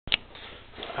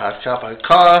Hot cup of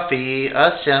coffee,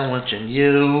 a sandwich, and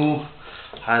you.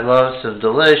 I love some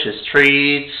delicious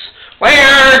treats.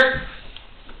 Waiter!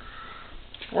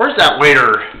 Where's that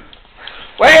waiter?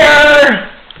 Waiter!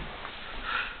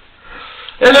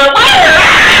 Is it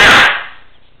waiter?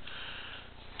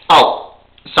 Oh,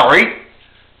 sorry.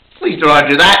 Please do not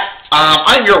do that.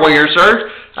 I'm your waiter, sir.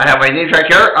 I have my name tag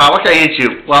here. What can I get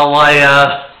you? Well,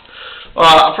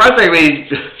 frankly,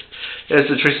 it's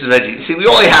the tricks of the menu. See, we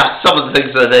only have some of the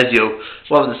things on the menu.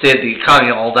 Well, to say the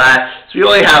economy and all that. So we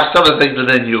only have some of the things on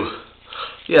the menu.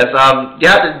 Yes, you have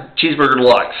the cheeseburger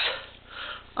deluxe.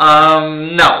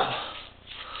 No.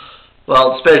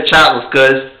 Well, spinach chat looks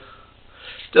good.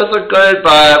 Does look good,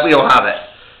 but we don't have it.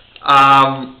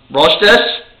 Roast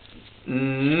dish?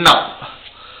 No.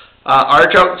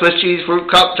 Artichoke, Swiss cheese,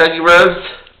 fruit cup, turkey ribs?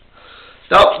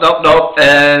 Nope,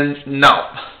 and no.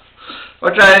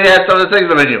 We're trying to add some of the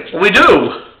things on the menu. Well, we do.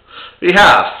 We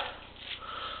have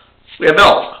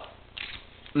milk.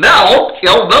 Milk?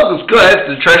 Milk is good. It's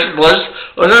nutritious, delicious.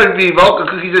 There's going to be milk and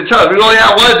cookies and toast. We only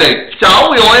have one thing. So,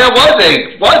 we only have one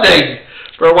thing. One thing.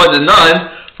 For one to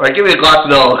none. Alright, give me a glass of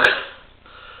milk.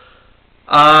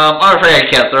 I'm afraid I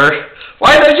can't, sir.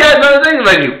 Why don't you add other things on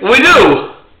the menu? Well, we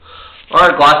do.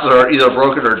 Our glasses are either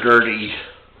broken or dirty.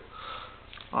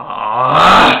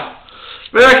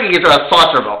 Maybe I can get to a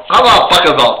saucer milk. How about a bucket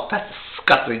of milk? That's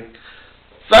disgusting.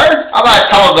 Sir, how about a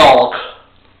tub of milk?